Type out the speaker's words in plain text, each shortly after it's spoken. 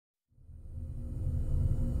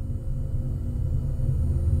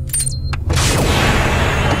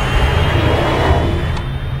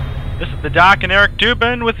The Doc and Eric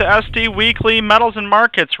Dubin with the SD Weekly Metals and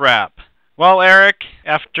Markets wrap. Well, Eric,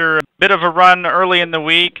 after a bit of a run early in the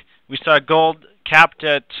week, we saw gold capped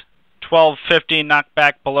at 1250, knocked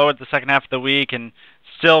back below it the second half of the week, and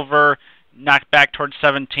silver knocked back towards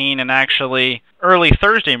 17, and actually early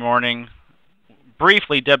Thursday morning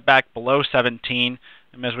briefly dipped back below 17.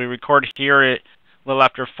 And as we record here at a little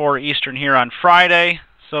after 4 Eastern here on Friday,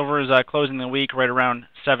 silver is closing the week right around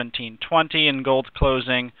 1720, and gold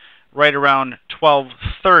closing right around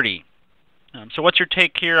 1230. So what's your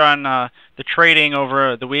take here on the trading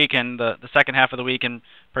over the week and the second half of the week in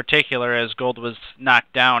particular, as gold was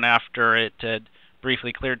knocked down after it had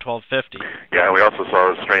briefly cleared 1250? Yeah, we also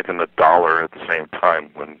saw a strength in the dollar at the same time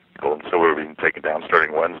when gold and silver were being taken down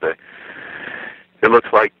starting Wednesday. It looks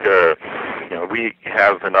like we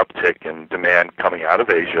have an uptick in demand coming out of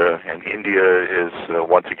Asia, and India is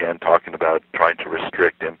once again talking about trying to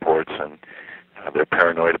restrict imports, and they're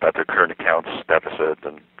paranoid about their current accounts deficit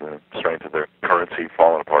and the strength of their currency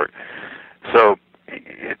falling apart. So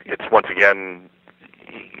it's once again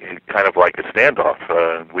kind of like a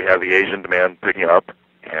standoff. We have the Asian demand picking up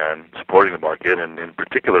and supporting the market, and in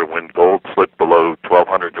particular when gold slipped below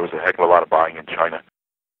 1200, there was a heck of a lot of buying in China.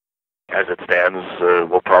 As it stands,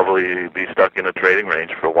 we'll probably be stuck in a trading range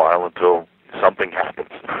for a while until something happens.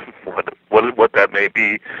 What that may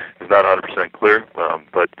be is not 100% clear,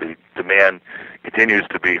 but the demand continues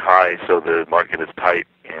to be high, so the market is tight,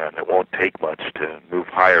 and it won't take much to move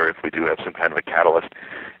higher if we do have some kind of a catalyst.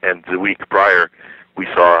 And the week prior, we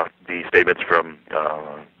saw the statements from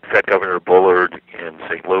Fed Governor Bullard in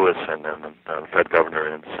St. Louis, and then the Fed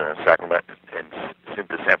Governor in Sacramento and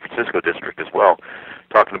the San Francisco district as well,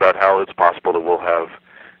 talking about how it's possible that we'll have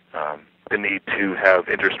the need to have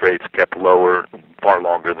interest rates kept lower far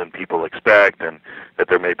longer than people expect, and that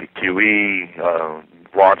there may be QE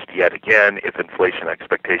launched yet again if inflation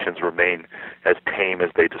expectations remain as tame as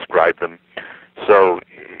they describe them. So,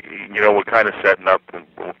 we're kind of setting up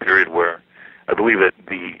a period where I believe that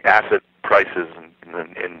the asset prices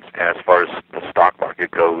and as far as the stock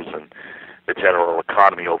market goes and the general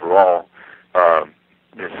economy overall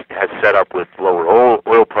has set up with lower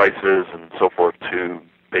oil prices and so forth to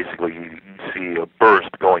basically see a burst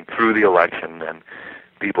going through the election, and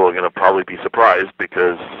people are going to probably be surprised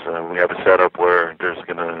because we have a setup where there's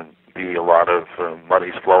going to be a lot of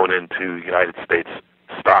monies flowing into United States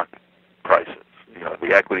stock prices,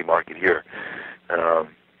 the equity market here.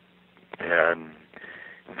 And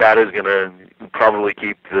that is going to probably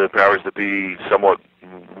keep the powers that be somewhat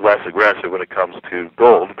less aggressive when it comes to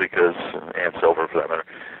gold, and silver for that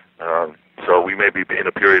matter. So we may be in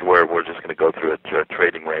a period where we're just going to go through a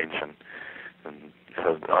trading range and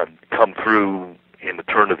come through in the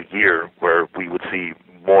turn of the year where we would see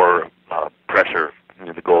more pressure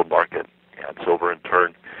in the gold market and silver in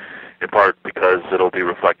turn, in part because it'll be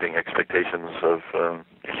reflecting expectations of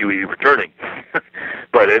QE returning.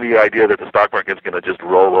 But any idea that the stock market's going to just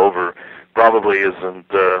roll over probably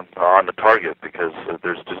isn't on the target, because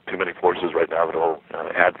there's just too many forces right now that will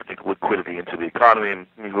add liquidity into the economy, and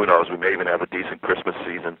who knows, we may even have a decent Christmas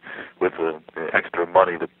season with the extra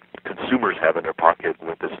money that consumers have in their pocket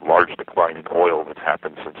with this large decline in oil that's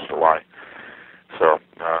happened since July. So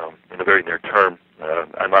in the very near term,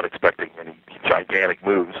 I'm not expecting any gigantic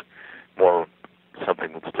moves, more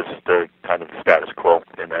something that's just kind of the status quo,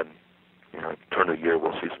 and then turn of the year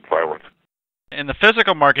we'll see some fireworks. In the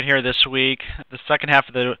physical market here this week, the second half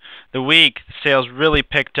of the week, sales really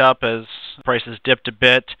picked up as prices dipped a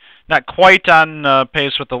bit. Not quite on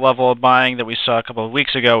pace with the level of buying that we saw a couple of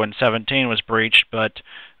weeks ago when 17 was breached, but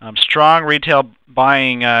strong retail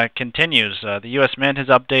buying continues. The U.S. Mint has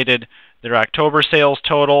updated their October sales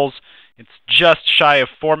totals. It's just shy of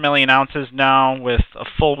 4 million ounces now, with a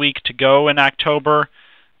full week to go in October.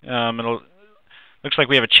 Looks like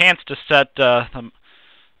we have a chance to set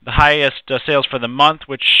the highest sales for the month,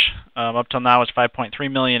 which up till now is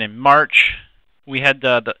 5.3 million in March. We had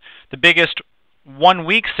the biggest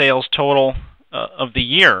one-week sales total of the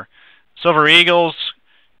year. Silver Eagles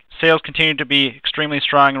sales continue to be extremely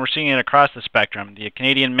strong, and we're seeing it across the spectrum. The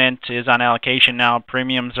Canadian Mint is on allocation now.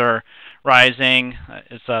 Premiums are rising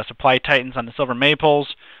as supply tightens on the silver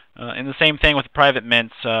maples. And the same thing with the private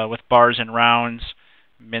mints with bars and rounds.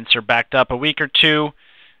 Mints are backed up a week or two,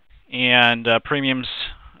 and premiums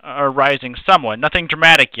are rising somewhat. Nothing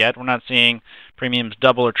dramatic yet. We're not seeing premiums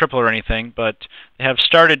double or triple or anything, but they have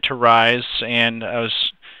started to rise. And I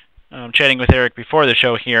was chatting with Eric before the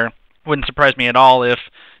show here. Wouldn't surprise me at all if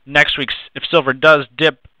next week, if silver does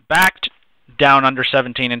dip back down under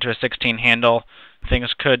 17 into a 16 handle,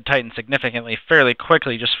 things could tighten significantly fairly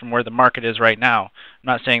quickly just from where the market is right now. I'm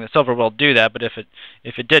not saying that silver will do that, but if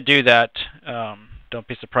it did do that, don't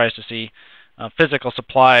be surprised to see physical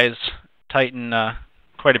supplies tighten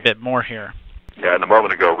quite a bit more here. Yeah, and a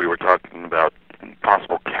moment ago we were talking about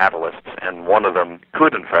possible catalysts, and one of them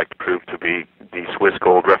could in fact prove to be the Swiss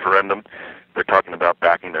Gold Referendum. They're talking about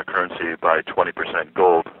backing their currency by 20%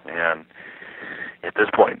 gold, and at this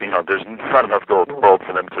point, there's not enough gold in the world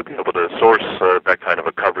for them to be able to source that kind of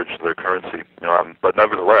a coverage to their currency. But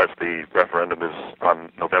nevertheless, the referendum is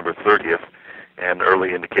on November 30th, and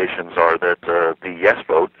early indications are that the yes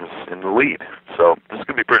vote is in the lead. So this is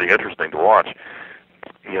going to be pretty interesting to watch.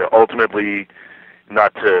 Ultimately,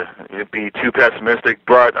 not to be too pessimistic,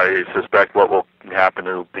 but I suspect what will happen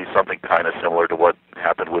will be something kind of similar to what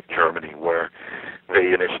happened with Germany, where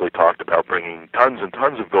they initially talked about bringing tons and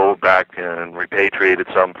tons of gold back and repatriated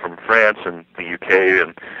some from France and the UK,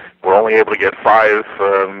 and were only able to get 5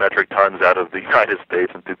 metric tons out of the United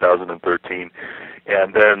States in 2013.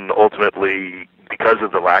 And then ultimately, because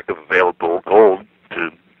of the lack of available gold to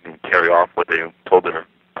carry off what they told their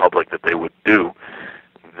public that they would do,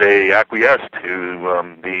 they acquiesced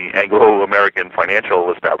to the Anglo-American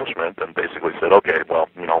financial establishment and basically said, okay, well,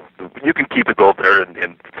 you can keep the gold there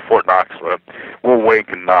in Fort Knox. We'll wink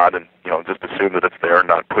and nod and, just assume that it's there and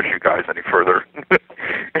not push you guys any further.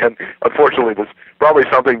 And unfortunately, there's probably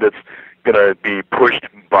something that's going to be pushed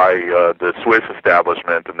by the Swiss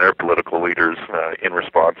establishment and their political leaders in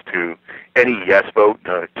response to any yes vote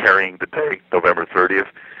carrying the day, November 30th.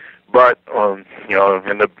 But,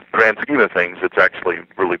 in the grand scheme of things, it's actually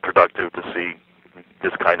really productive to see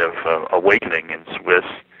this kind of awakening in Swiss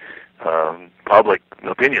public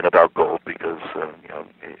opinion about gold, because,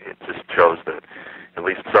 it just shows that at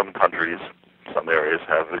least some countries, some areas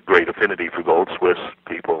have a great affinity for gold. Swiss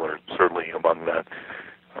people are certainly among that,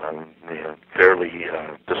 fairly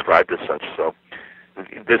described as such. So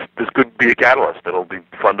this could be a catalyst. It'll be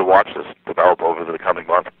fun to watch this develop over the coming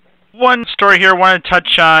month. One story here I wanted to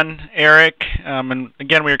touch on, Eric, and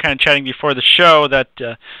again we were kind of chatting before the show that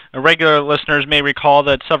regular listeners may recall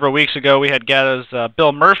that several weeks ago we had Gada's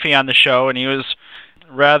Bill Murphy on the show, and he was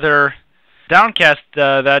rather downcast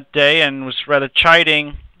that day and was rather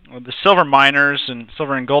chiding the silver miners and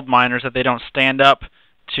silver and gold miners that they don't stand up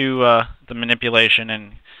to the manipulation,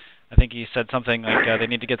 and I think he said something like they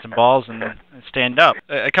need to get some balls and stand up.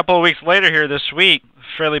 A couple of weeks later here this week,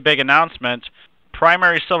 fairly big announcement.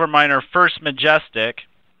 Primary silver miner First Majestic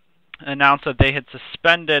announced that they had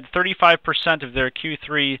suspended 35% of their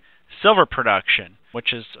Q3 silver production,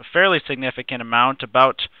 which is a fairly significant amount,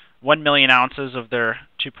 about 1 million ounces of their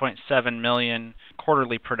 2.7 million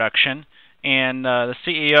quarterly production. And the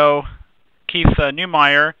CEO, Keith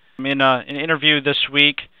Neumeyer, in an interview this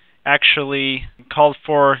week, actually called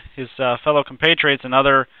for his fellow compatriots and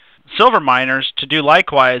other silver miners to do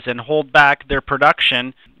likewise and hold back their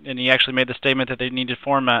production. And he actually made the statement that they need to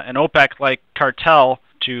form an OPEC-like cartel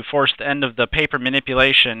to force the end of the paper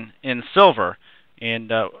manipulation in silver.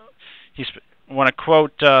 And I want to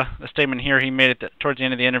quote a statement here he made towards the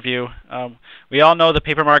end of the interview. We all know the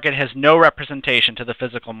paper market has no representation to the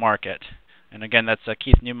physical market. And again, that's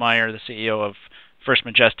Keith Neumeyer, the CEO of First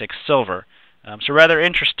Majestic Silver. So rather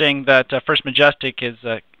interesting that First Majestic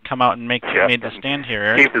has come out and made the stand here,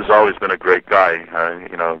 Eric. Keith has always been a great guy,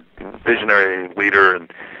 visionary leader,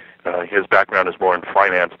 and his background is more in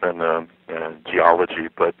finance than geology,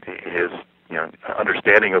 but his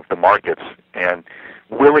understanding of the markets and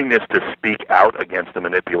willingness to speak out against the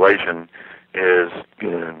manipulation is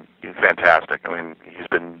fantastic. I mean, he's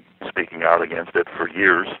been speaking out against it for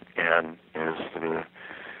years and is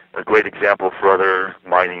a great example for other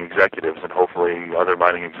mining executives, and hopefully other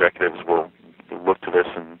mining executives will look to this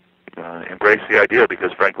and embrace the idea,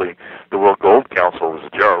 because frankly the World Gold Council is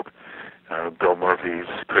a joke. Bill Murphy's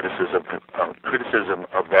criticism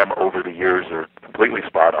of them over the years are completely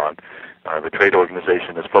spot on. The trade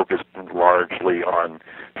organization is focused largely on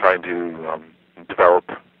trying to develop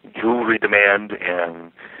jewelry demand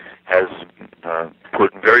and has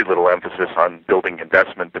put very little emphasis on building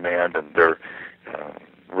investment demand, and their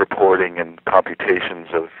reporting and computations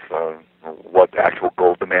of what actual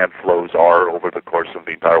gold demand flows are over the course of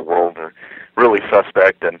the entire world are really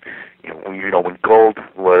suspect. And when gold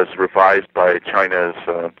was revised by China's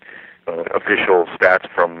official stats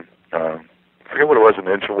from I forget what it was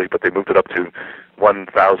initially, but they moved it up to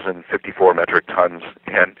 1,054 metric tons,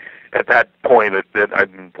 and at that point, I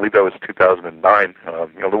believe that was 2009.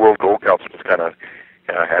 The World Gold Council just kind of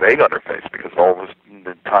had egg on their face, because all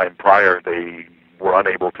the time prior they were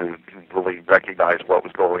unable to really recognize what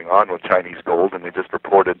was going on with Chinese gold, and they just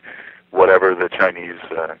reported whatever the Chinese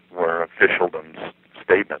were officialdom's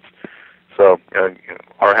statements. So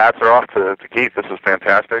our hats are off to Keith. This is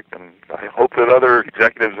fantastic, and I hope that other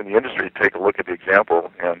executives in the industry take a look at the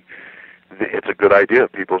example. And it's a good idea.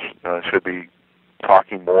 People should be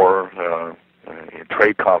talking more in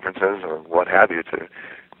trade conferences or what have you to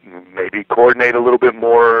maybe coordinate a little bit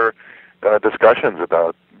more discussions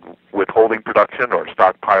about withholding production or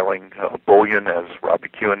stockpiling bullion, as Rob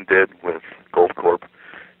McEwen did with Gold Corp.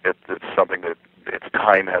 It's something that its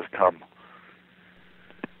time has come.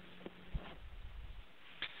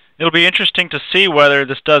 It'll be interesting to see whether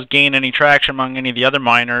this does gain any traction among any of the other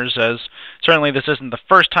miners, as certainly this isn't the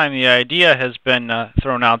first time the idea has been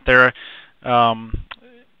thrown out there.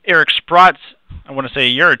 Eric Sprott, I want to say a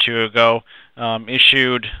year or two ago,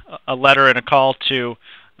 issued a letter and a call to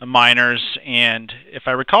miners, and if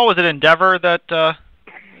I recall, was it Endeavor that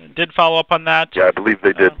did follow up on that? Yeah, I believe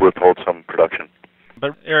they did withhold some production.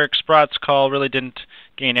 But Eric Sprott's call really didn't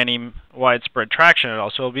gain any widespread traction at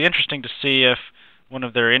all, so it'll be interesting to see if one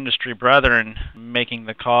of their industry brethren making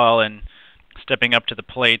the call and stepping up to the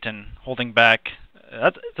plate and holding back.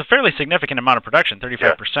 It's a fairly significant amount of production,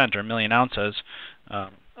 35% or 1 million ounces.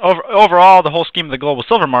 Overall, the whole scheme of the global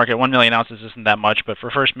silver market, 1 million ounces isn't that much, but for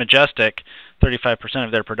First Majestic, 35%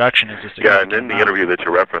 of their production is a significant amount. Yeah, and in the interview that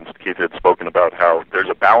you referenced, Keith had spoken about how there's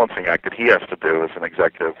a balancing act that he has to do as an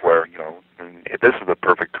executive where, this is the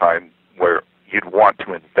perfect time where you'd want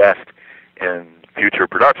to invest in future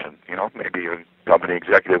production. Maybe a company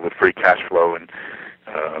executive with free cash flow and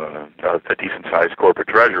a decent-sized corporate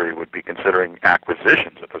treasury would be considering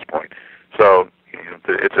acquisitions at this point. So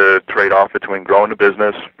it's a trade-off between growing the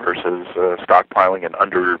business versus stockpiling an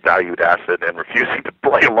undervalued asset and refusing to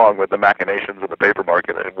play along with the machinations of the paper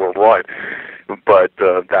market worldwide. But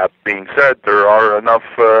that being said, there are enough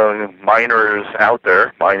miners out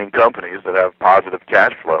there, mining companies, that have positive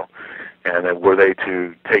cash flow. And were they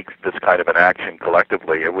to take this kind of an action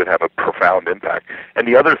collectively, it would have a profound impact. And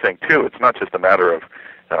the other thing, too, it's not just a matter of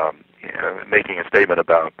making a statement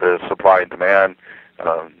about the supply and demand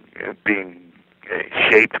being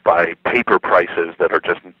shaped by paper prices that are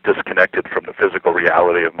just disconnected from the physical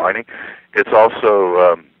reality of mining. It's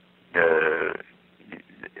also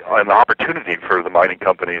an opportunity for the mining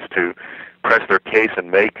companies to press their case and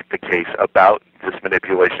make the case about this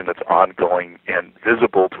manipulation that's ongoing and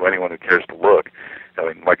visible to anyone who cares to look.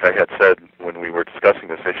 Like I had said when we were discussing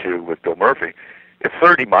this issue with Bill Murphy, if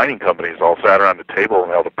 30 mining companies all sat around the table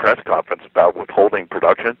and held a press conference about withholding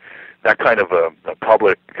production, that kind of a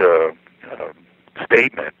public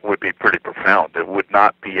statement would be pretty profound. It would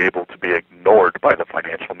not be able to be ignored by the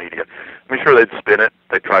financial media. I'm sure they'd spin it.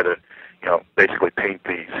 They'd try to basically paint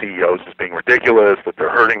the CEOs as being ridiculous, that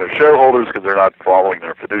they're hurting their shareholders because they're not following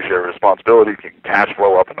their fiduciary responsibility, cash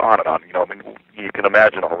flow up and on and on. You can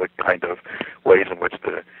imagine all the kind of ways in which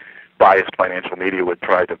the biased financial media would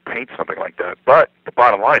try to paint something like that. But the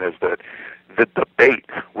bottom line is that the debate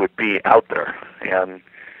would be out there, and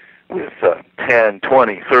with 10,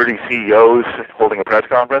 20, 30 CEOs holding a press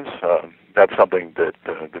conference, that's something that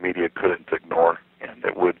the media couldn't ignore, and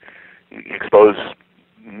it would expose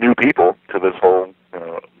new people to this whole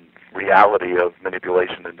reality of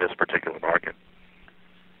manipulation in this particular market.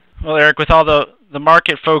 Well, Eric, with all the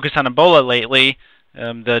market focus on Ebola lately,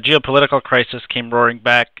 the geopolitical crisis came roaring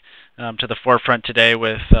back to the forefront today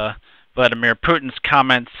with Vladimir Putin's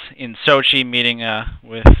comments in Sochi, meeting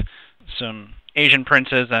with some Asian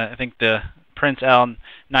princes, I think the Prince Al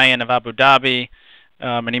Nahyan of Abu Dhabi,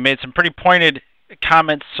 and he made some pretty pointed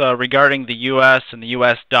comments regarding the U.S. and the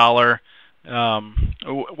U.S. dollar.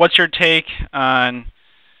 What's your take on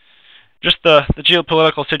just the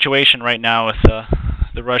geopolitical situation right now with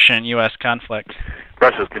the Russian and U.S. conflict?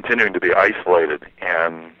 Russia's continuing to be isolated,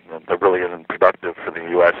 and that really isn't productive for the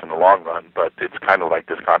U.S. in the long run, but it's kind of like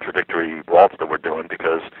this contradictory waltz that we're doing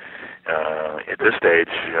because at this stage,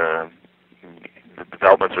 the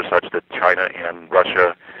developments are such that China and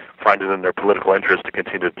Russia find it in their political interest to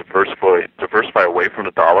continue to diversify away from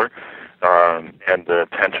the dollar, and the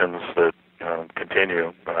tensions that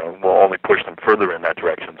continue will only push them further in that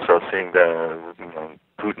direction. So seeing the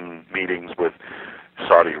Putin meetings with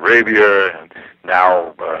Saudi Arabia, and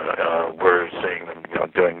now we're seeing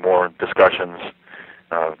them doing more discussions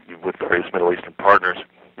with various Middle Eastern partners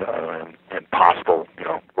and possible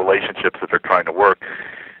relationships that they're trying to work,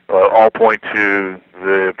 all point to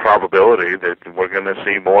the probability that we're going to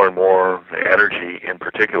see more and more energy, in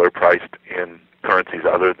particular, priced in currencies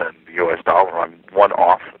other than the U.S. dollar on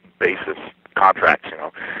one-off basis contracts,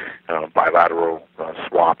 bilateral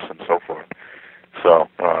swaps and so forth. So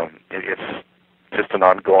it's just an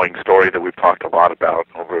ongoing story that we've talked a lot about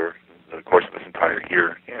over the course of this entire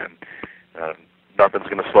year, and nothing's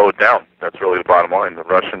going to slow slow it down. That's really the bottom line. The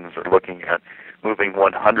Russians are looking at moving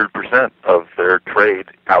 100% of their trade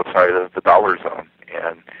outside of the dollar zone.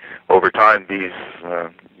 And over time, these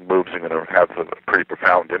moves are going to have a pretty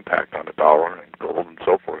profound impact on the dollar and gold and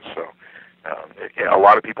so forth. So a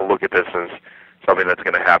lot of people look at this as something that's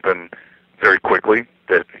going to happen very quickly,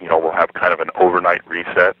 that we'll have kind of an overnight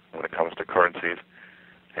reset when it comes to currencies,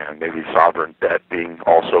 and maybe sovereign debt being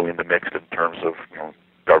also in the mix in terms of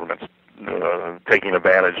governments taking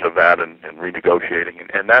advantage of that and renegotiating,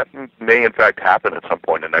 and that may in fact happen at some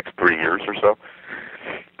point in the next 3 years or so.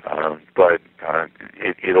 But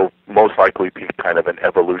it'll most likely be kind of an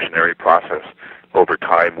evolutionary process over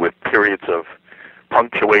time, with periods of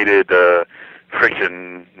punctuated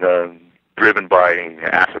friction driven by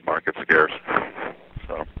asset market scares.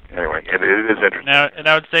 So anyway, it is interesting. Now, and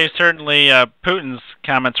I would say certainly Putin's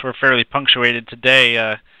comments were fairly punctuated today.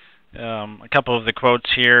 A couple of the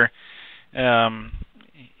quotes here.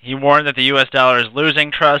 He warned that the U.S. dollar is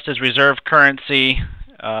losing trust as reserve currency.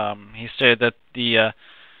 He said that the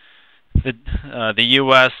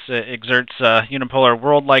U.S. exerts unipolar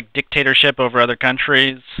world-like dictatorship over other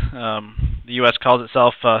countries. The U.S. calls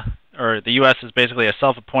itself, or the U.S. is basically a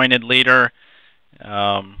self-appointed leader,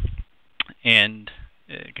 and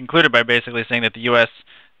concluded by basically saying that the U.S.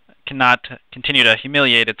 cannot continue to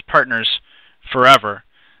humiliate its partners forever.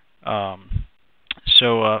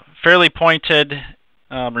 So fairly pointed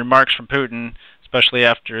remarks from Putin, especially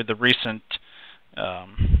after the recent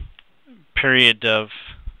period of,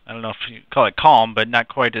 I don't know if you call it calm, but not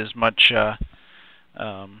quite as much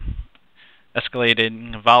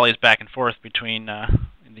escalated volleys back and forth between the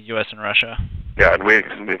U.S. and Russia. Yeah, and we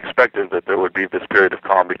expected that there would be this period of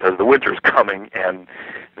calm because the winter's coming, and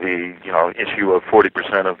the issue of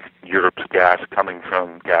 40% of Europe's gas coming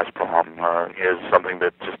from Gazprom is something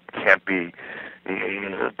that just can't be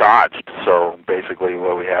dodged. So basically,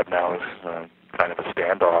 what we have now is kind of a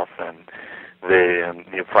standoff, and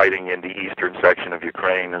the fighting in the eastern section of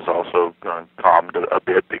Ukraine is also calmed a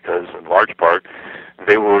bit because, in large part,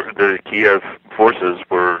 the Kiev forces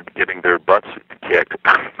were getting their butts kicked.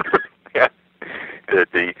 Yeah.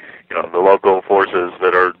 The local forces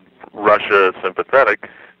that are Russia sympathetic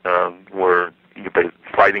were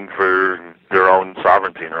fighting for their own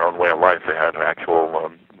sovereignty and their own way of life. They had an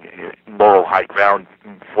actual moral high ground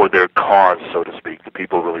for their cause, so to speak. The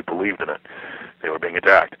people really believed in it. They were being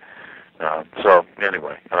attacked. So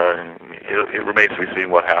anyway, it remains to be seen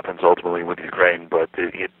what happens ultimately with Ukraine, but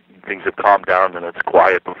things have calmed down and it's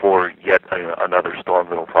quiet before yet another storm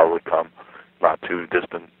that will probably come not too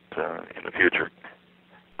distant in the future.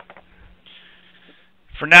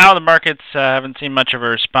 For now, the markets haven't seen much of a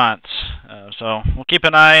response, so we'll keep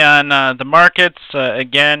an eye on the markets.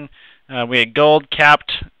 Again, we had gold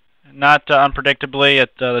capped, not unpredictably,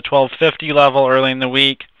 at the 1250 level early in the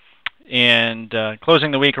week, and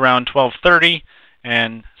closing the week around 1230,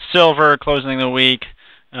 and silver closing the week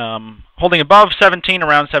holding above 17,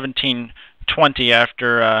 around 1720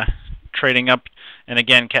 after trading up, and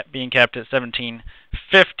again being capped at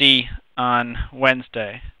 1750 on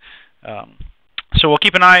Wednesday. So we'll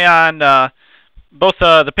keep an eye on both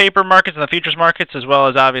the paper markets and the futures markets, as well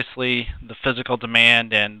as obviously the physical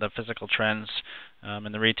demand and the physical trends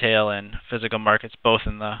in the retail and physical markets, both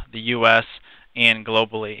in the U.S. and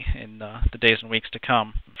globally in the days and weeks to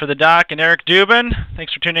come. For the Doc and Eric Dubin,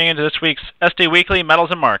 thanks for tuning in to this week's SD Weekly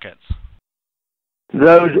Metals and Markets.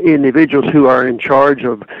 Those individuals who are in charge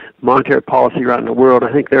of monetary policy around the world,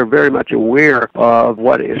 I think they're very much aware of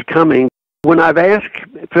what is coming. When I've asked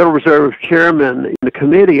Federal Reserve Chairman in the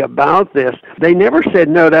committee about this, they never said,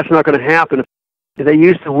 no, that's not going to happen. They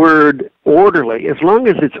used the word orderly. As long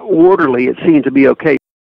as it's orderly, it seems to be okay.